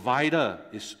provider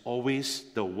is always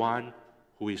the one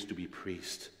who is to be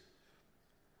praised.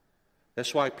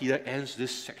 That's why Peter ends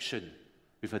this section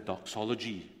with a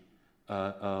doxology,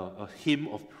 a hymn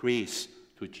of praise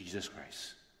to Jesus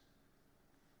Christ.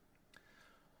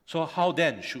 So how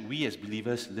then should we as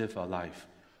believers live our life?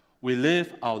 We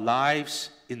live our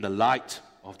lives in the light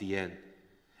of the end.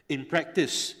 In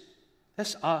practice,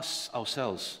 let's ask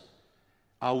ourselves,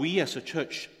 are we as a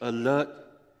church alert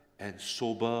and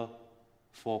sober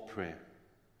for prayer?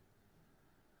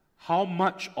 How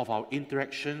much of our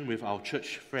interaction with our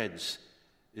church friends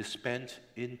is spent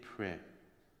in prayer?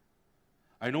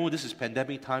 I know this is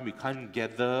pandemic time, we can't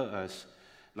gather as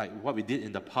like what we did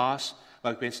in the past,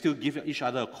 but we can still give each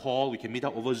other a call, we can meet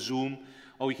up over Zoom,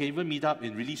 or we can even meet up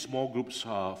in really small groups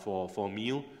for a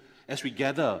meal. As we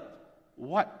gather,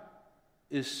 what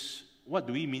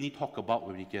do we mainly talk about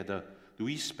when we gather? Do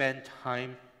we spend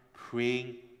time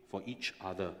praying for each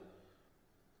other?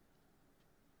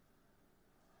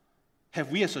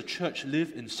 Have we as a church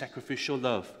lived in sacrificial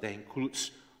love that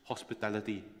includes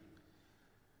hospitality?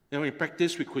 In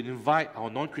practice, we could invite our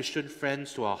non-Christian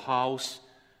friends to our house.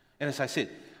 And as I said,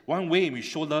 one way we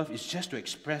show love is just to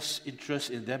express interest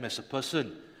in them as a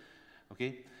person.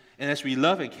 Okay? And as we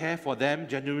love and care for them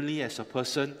genuinely as a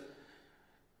person,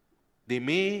 they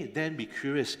may then be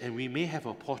curious, and we may have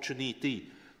an opportunity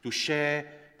to share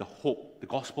the hope, the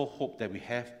gospel hope that we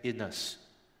have in us.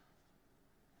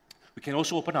 We can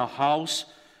also open our house,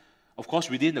 of course,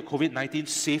 within the COVID-19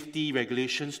 safety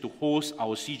regulations, to host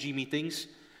our CG meetings.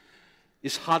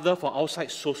 It's harder for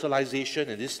outside socialization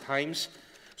in these times,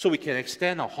 so we can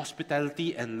extend our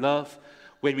hospitality and love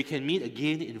when we can meet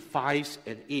again in 5s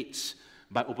and 8s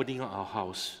by opening up our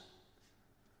house.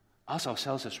 Ask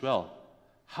ourselves as well,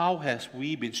 how has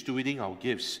we been stewarding our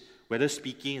gifts, whether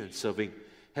speaking and serving?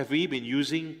 Have we been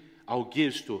using our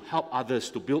gifts to help others,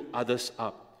 to build others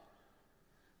up?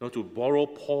 Now, to borrow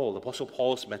Paul, the Apostle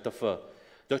Paul's metaphor,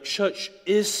 the church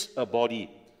is a body.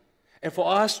 And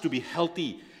for us to be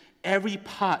healthy, every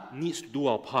part needs to do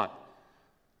our part.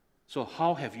 So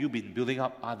how have you been building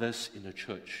up others in the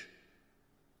church?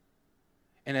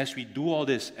 And as we do all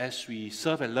this, as we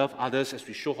serve and love others, as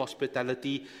we show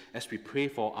hospitality, as we pray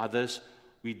for others,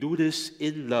 we do this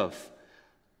in love.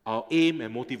 Our aim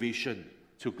and motivation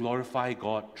to glorify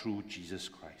God through Jesus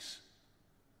Christ.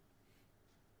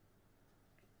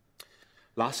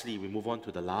 Lastly, we move on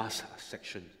to the last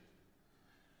section.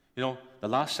 The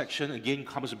last section again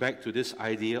comes back to this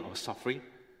idea of suffering.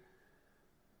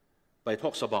 But it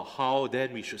talks about how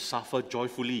then we should suffer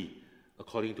joyfully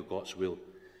according to God's will.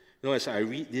 As I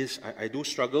read this, I do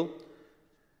struggle,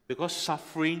 because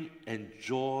suffering and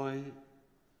joy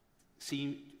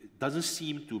doesn't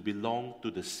seem to belong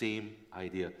to the same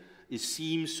idea. It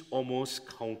seems almost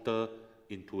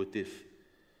counterintuitive.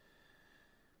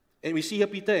 And we see here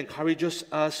Peter encourages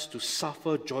us to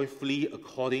suffer joyfully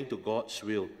according to God's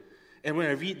will. And when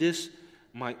I read this,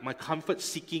 my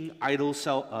comfort-seeking idol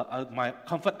self,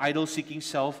 idol-seeking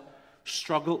self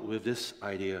struggled with this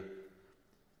idea.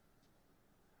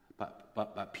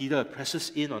 But Peter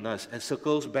presses in on us and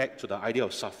circles back to the idea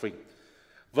of suffering.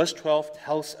 Verse 12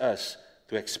 tells us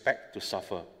to expect to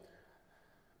suffer.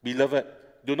 Beloved,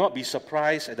 do not be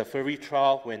surprised at the fiery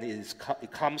trial when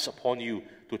it comes upon you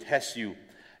to test you,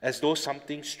 as though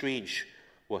something strange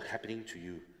were happening to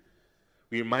you.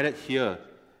 We're reminded here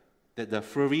that the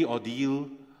fiery ordeal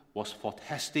was for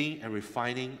testing and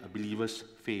refining a believer's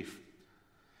faith.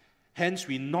 Hence,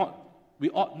 we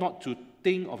ought not to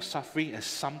think of suffering as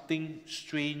something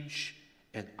strange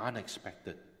and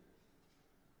unexpected.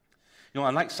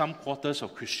 Unlike some quarters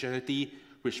of Christianity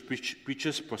which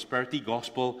preaches prosperity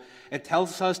gospel and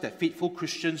tells us that faithful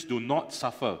Christians do not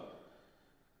suffer,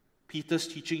 Peter's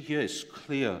teaching here is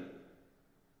clear.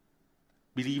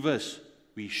 Believers,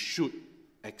 we should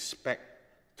expect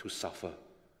to suffer.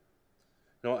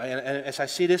 And as I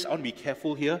say this, I want to be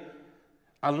careful here.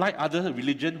 Unlike other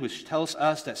religion which tells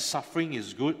us that suffering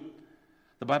is good,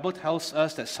 the Bible tells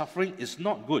us that suffering is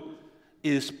not good.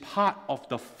 It is part of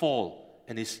the fall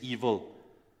and is evil.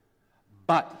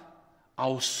 But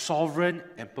our sovereign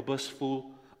and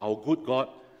purposeful, our good God,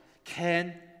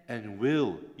 can and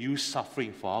will use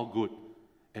suffering for our good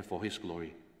and for His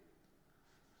glory.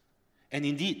 And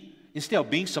indeed, instead of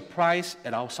being surprised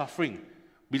at our suffering,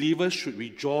 believers should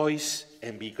rejoice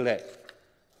and be glad.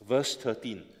 Verse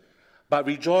 13. But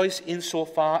rejoice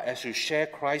insofar as you share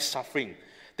Christ's suffering,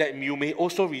 that you may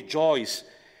also rejoice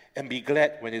and be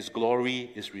glad when His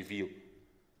glory is revealed.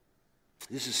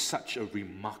 This is such a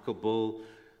remarkable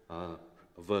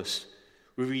verse.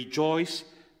 We rejoice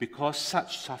because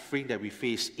such suffering that we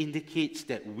face indicates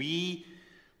that we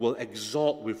will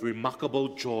exult with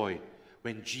remarkable joy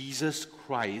when Jesus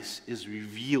Christ is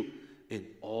revealed in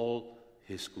all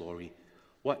His glory.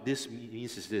 What this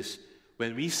means is this: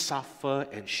 when we suffer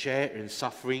and share in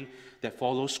suffering that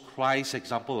follows Christ's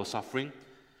example of suffering,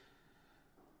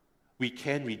 we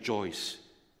can rejoice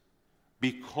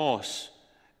because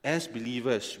as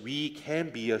believers, we can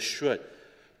be assured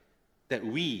that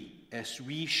as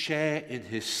we share in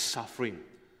His suffering,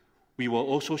 we will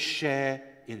also share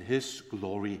in His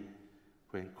glory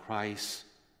when Christ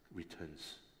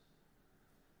returns.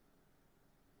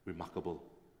 Remarkable.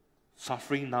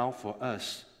 Suffering now for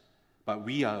us, but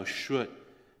we are assured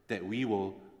that we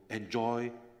will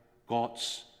enjoy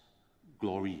God's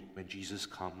glory when Jesus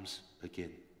comes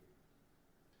again.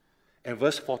 And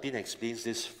verse 14 explains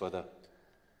this further.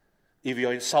 If you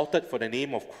are insulted for the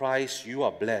name of Christ, you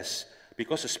are blessed,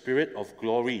 because the Spirit of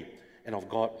glory and of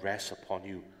God rests upon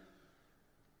you.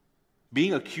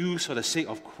 Being accused for the sake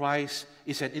of Christ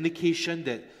is an indication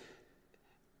that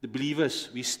the believers,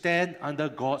 we stand under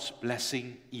God's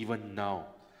blessing even now.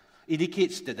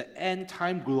 Indicates that the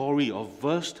end-time glory of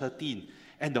verse 13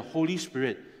 and the Holy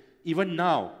Spirit even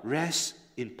now rests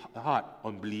in part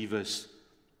on believers.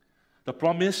 The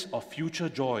promise of future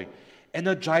joy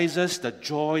energizes the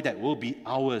joy that will be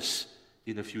ours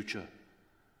in the future.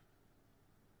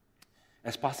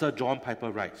 As Pastor John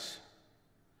Piper writes,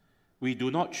 we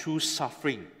do not choose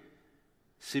suffering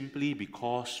simply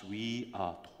because we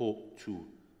are told to,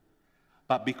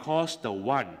 but because the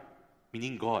one,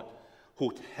 meaning God,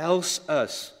 who tells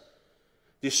us,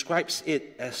 describes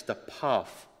it as the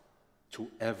path to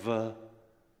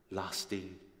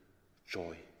everlasting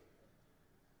joy.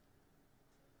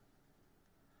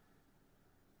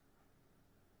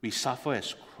 We suffer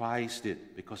as Christ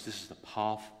did because this is the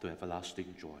path to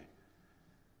everlasting joy.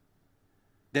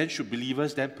 Then should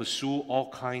believers then pursue all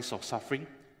kinds of suffering?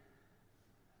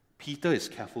 Peter is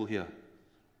careful here.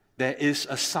 There is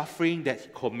a suffering that he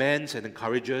commends and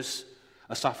encourages,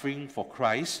 a suffering for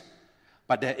Christ,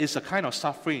 but there is a kind of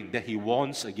suffering that he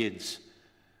warns against.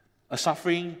 A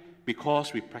suffering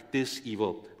because we practice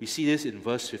evil. We see this in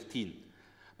verse 15.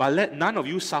 But let none of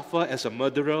you suffer as a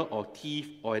murderer or thief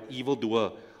or an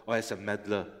evildoer or as a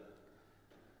meddler.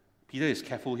 Peter is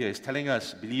careful here. He's telling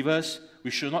us, believers,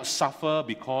 we should not suffer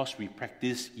because we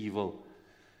practice evil.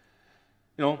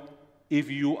 If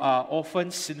you are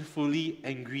often sinfully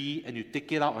angry and you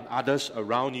take it out on others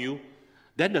around you,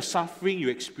 then the suffering you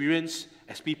experience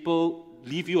as people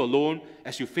leave you alone,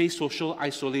 as you face social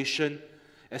isolation,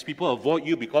 as people avoid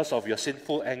you because of your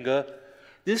sinful anger,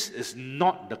 this is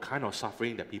not the kind of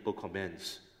suffering that people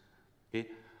commends. Okay?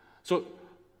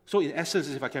 So in essence,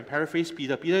 if I can paraphrase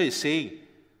Peter is saying,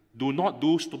 do not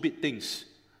do stupid things.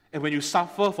 And when you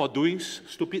suffer for doing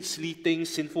stupid, silly things,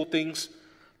 sinful things,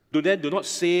 do not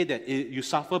say that you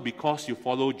suffer because you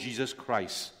follow Jesus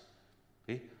Christ.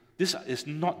 This is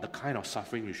not the kind of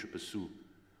suffering we should pursue.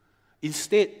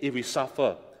 Instead, if we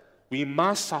suffer, we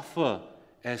must suffer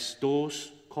as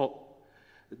those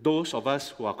of us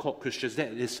who are called Christians,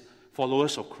 that is,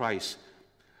 followers of Christ.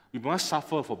 We must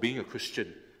suffer for being a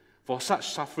Christian. For such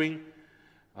suffering,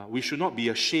 we should not be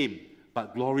ashamed,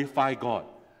 but glorify God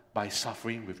by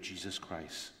suffering with Jesus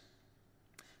Christ.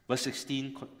 Verse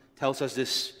 16 tells us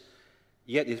this: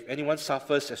 "Yet if anyone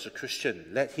suffers as a Christian,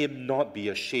 let him not be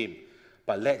ashamed,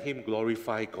 but let him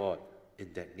glorify God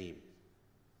in that name."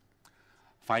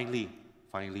 Finally,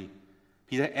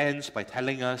 Peter ends by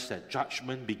telling us that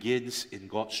judgment begins in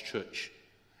God's church,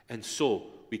 and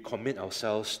so we commit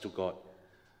ourselves to God.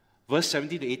 Verse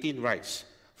 17 to 18 writes,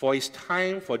 "For it's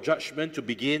time for judgment to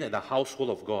begin at the household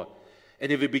of God.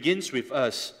 And if it begins with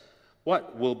us,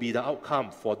 what will be the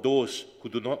outcome for those who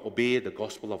do not obey the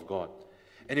gospel of God?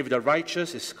 And if the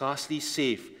righteous is scarcely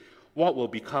saved, what will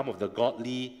become of the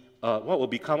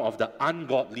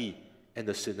ungodly and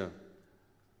the sinner?"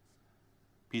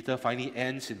 Peter finally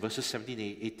ends in verses 17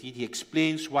 and 18. He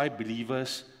explains why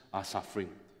believers are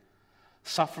suffering.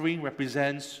 Suffering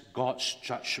represents God's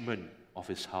judgment of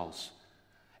his house.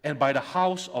 And by the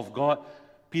house of God,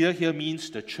 Peter here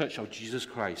means the church of Jesus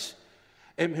Christ.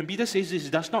 And when Peter says this,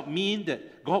 it does not mean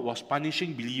that God was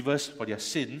punishing believers for their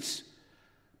sins,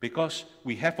 because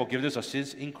we have forgiveness of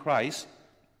sins in Christ,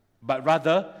 but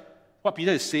rather, what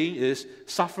Peter is saying is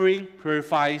suffering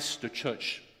purifies the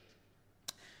church.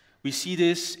 We see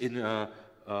this in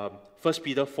 1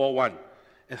 Peter 4:1,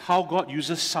 and how God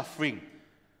uses suffering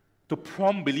to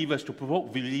prompt believers, to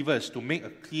provoke believers to make a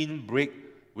clean break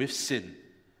with sin.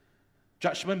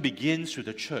 Judgment begins with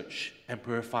the church and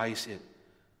purifies it.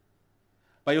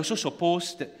 But I also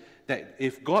suppose that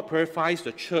if God purifies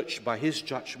the church by his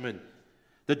judgment,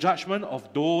 the judgment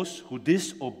of those who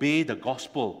disobey the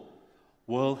gospel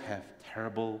will have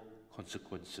terrible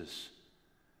consequences.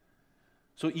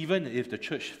 So even if the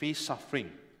church faces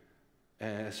suffering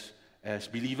as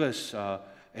believers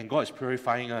and God is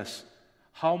purifying us,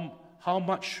 how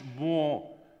much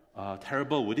more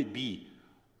terrible would it be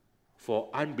for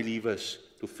unbelievers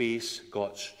to face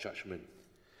God's judgment?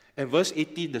 And verse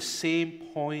 18, the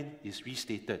same point is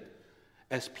restated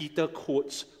as Peter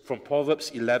quotes from Proverbs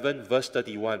 11, verse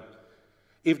 31.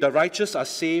 "If the righteous are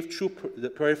saved through the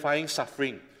purifying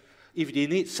suffering, if they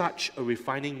need such a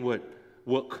refining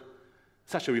work,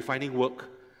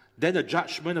 then the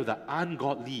judgment of the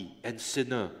ungodly and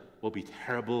sinner will be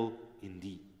terrible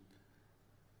indeed."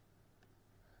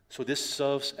 So this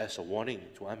serves as a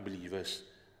warning to unbelievers.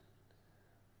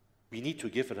 We need to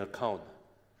give an account.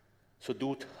 So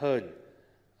do turn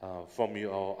from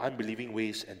your unbelieving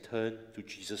ways and turn to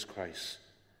Jesus Christ.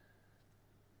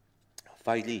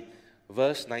 Finally,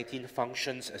 verse 19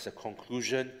 functions as a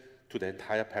conclusion to the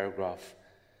entire paragraph.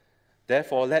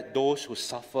 "Therefore, let those who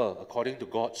suffer according to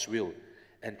God's will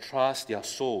entrust their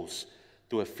souls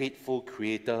to a faithful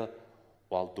Creator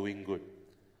while doing good."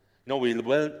 Now, we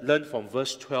learn from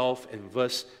verse 12 and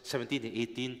verse 17 and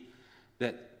 18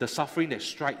 that the suffering that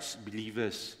strikes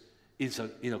believers is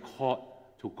in accord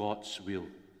to God's will.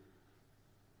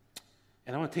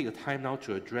 And I want to take the time now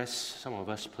to address some of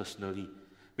us personally.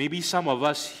 Maybe some of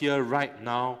us here right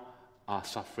now are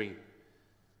suffering.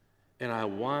 And I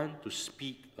want to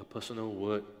speak a personal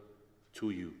word to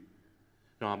you.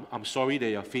 Now, I'm sorry that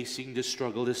you're facing this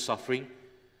struggle, this suffering,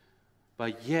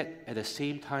 but yet at the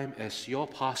same time as your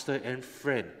pastor and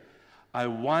friend, I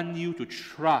want you to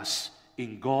trust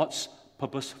in God's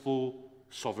purposeful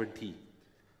sovereignty.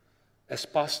 As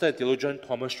Pastor and theologian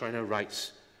Thomas Schreiner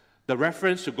writes, the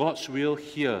reference to God's will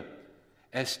here,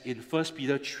 as in 1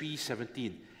 Peter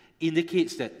 3:17,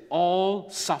 indicates that all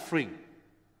suffering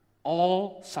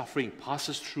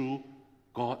passes through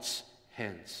God's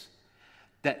hands.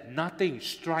 That nothing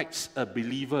strikes a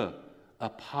believer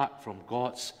apart from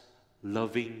God's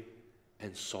loving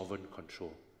and sovereign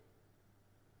control.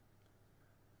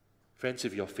 Friends,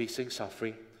 if you're facing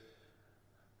suffering,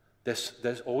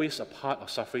 there's always a part of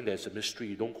suffering that's a mystery.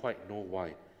 You don't quite know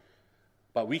why.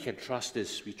 But we can trust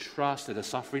this. We trust that the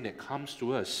suffering that comes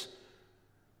to us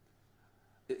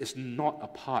is not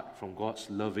apart from God's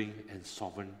loving and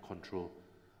sovereign control.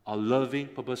 Our loving,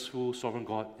 purposeful, sovereign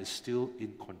God is still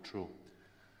in control.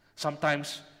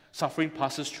 Sometimes suffering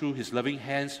passes through his loving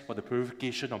hands for the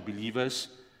purification of believers,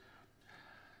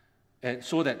 and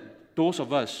so that those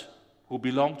of us who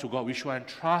belong to God, we should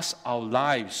entrust our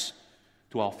lives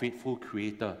to our faithful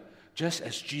Creator, just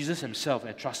as Jesus himself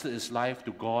entrusted his life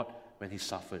to God when he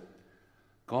suffered.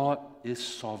 God is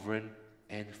sovereign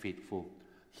and faithful.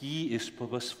 He is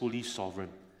purposefully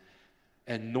sovereign,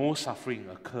 and no suffering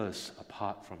occurs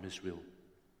apart from his will.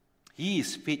 He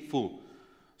is faithful,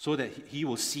 so that he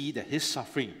will see that his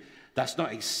suffering does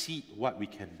not exceed what we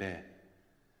can bear.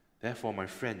 Therefore, my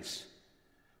friends,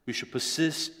 we should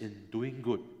persist in doing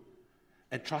good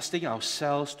and trusting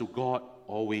ourselves to God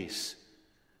always,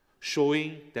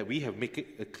 showing that we have made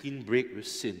a clean break with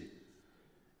sin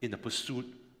in the pursuit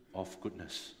of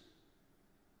goodness.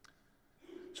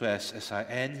 So as I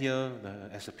end here,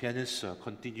 as the pianist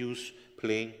continues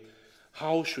playing,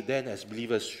 how should then, as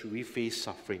believers, should we face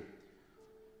suffering?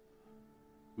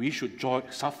 We should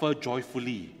suffer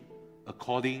joyfully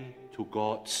according to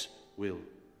God's will.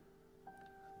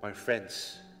 My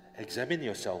friends, examine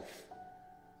yourself.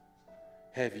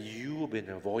 Have you been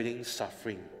avoiding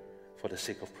suffering for the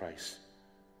sake of Christ?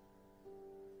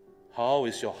 How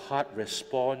is your heart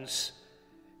response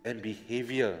and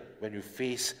behavior when you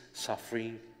face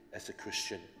suffering as a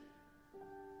Christian?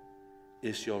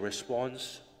 Is your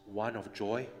response one of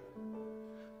joy?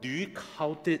 Do you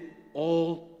count it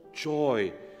all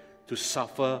joy to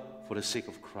suffer for the sake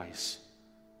of Christ?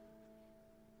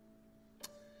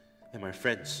 And my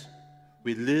friends,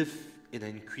 we live in an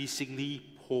increasingly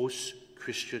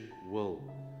post-Christian world.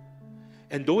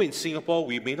 And though in Singapore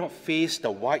we may not face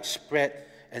the widespread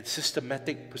and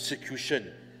systematic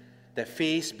persecution that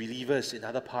face believers in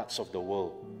other parts of the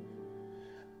world,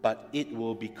 but it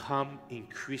will become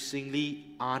increasingly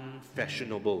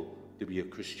unfashionable to be a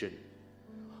Christian.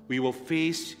 We will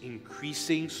face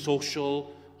increasing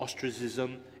social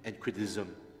ostracism and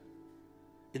criticism.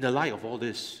 In the light of all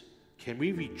this, can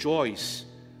we rejoice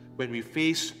when we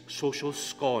face social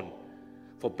scorn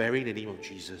for bearing the name of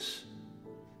Jesus?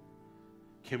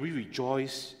 Can we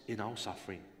rejoice in our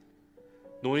suffering,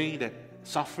 knowing that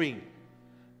suffering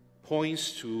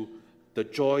points to the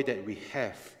joy that we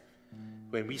have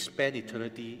when we spend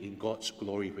eternity in God's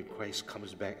glory when Christ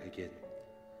comes back again?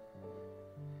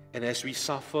 And as we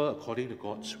suffer according to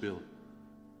God's will,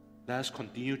 let us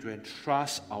continue to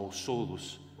entrust our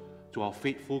souls to our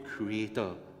faithful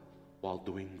Creator while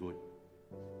doing good.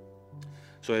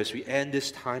 So as we end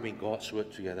this time in God's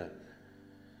Word together,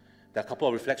 there are a couple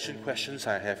of reflection questions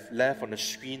I have left on the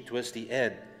screen towards the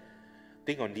end.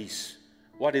 Think on these.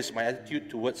 What is my attitude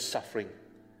towards suffering?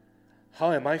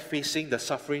 How am I facing the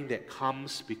suffering that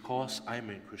comes because I'm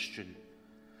a Christian?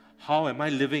 How am I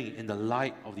living in the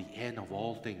light of the end of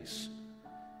all things?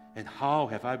 And how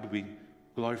have I been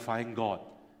glorifying God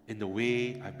in the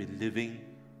way I've been living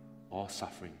or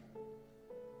suffering?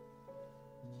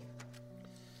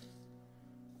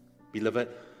 Beloved,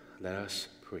 let us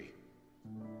pray.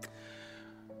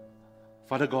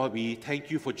 Father God, we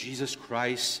thank you for Jesus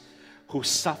Christ, who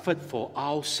suffered for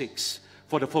our sakes,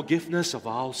 for the forgiveness of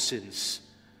our sins.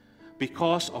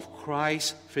 Because of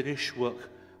Christ's finished work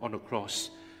on the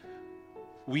cross,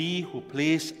 we who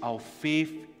place our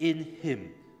faith in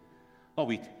Him,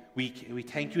 Lord, we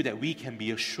thank you that we can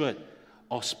be assured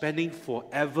of spending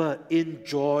forever in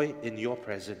joy in your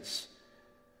presence.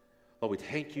 Lord, we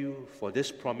thank you for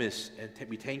this promise, and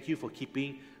we thank you for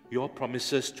keeping your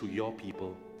promises to your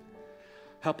people.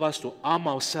 Help us to arm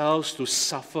ourselves to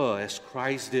suffer as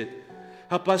Christ did.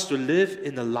 Help us to live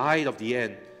in the light of the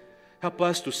end. Help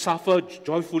us to suffer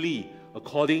joyfully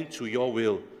according to your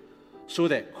will, so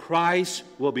that Christ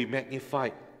will be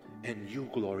magnified and you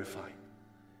glorified.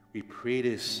 We pray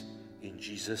this in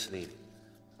Jesus' name.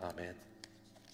 Amen.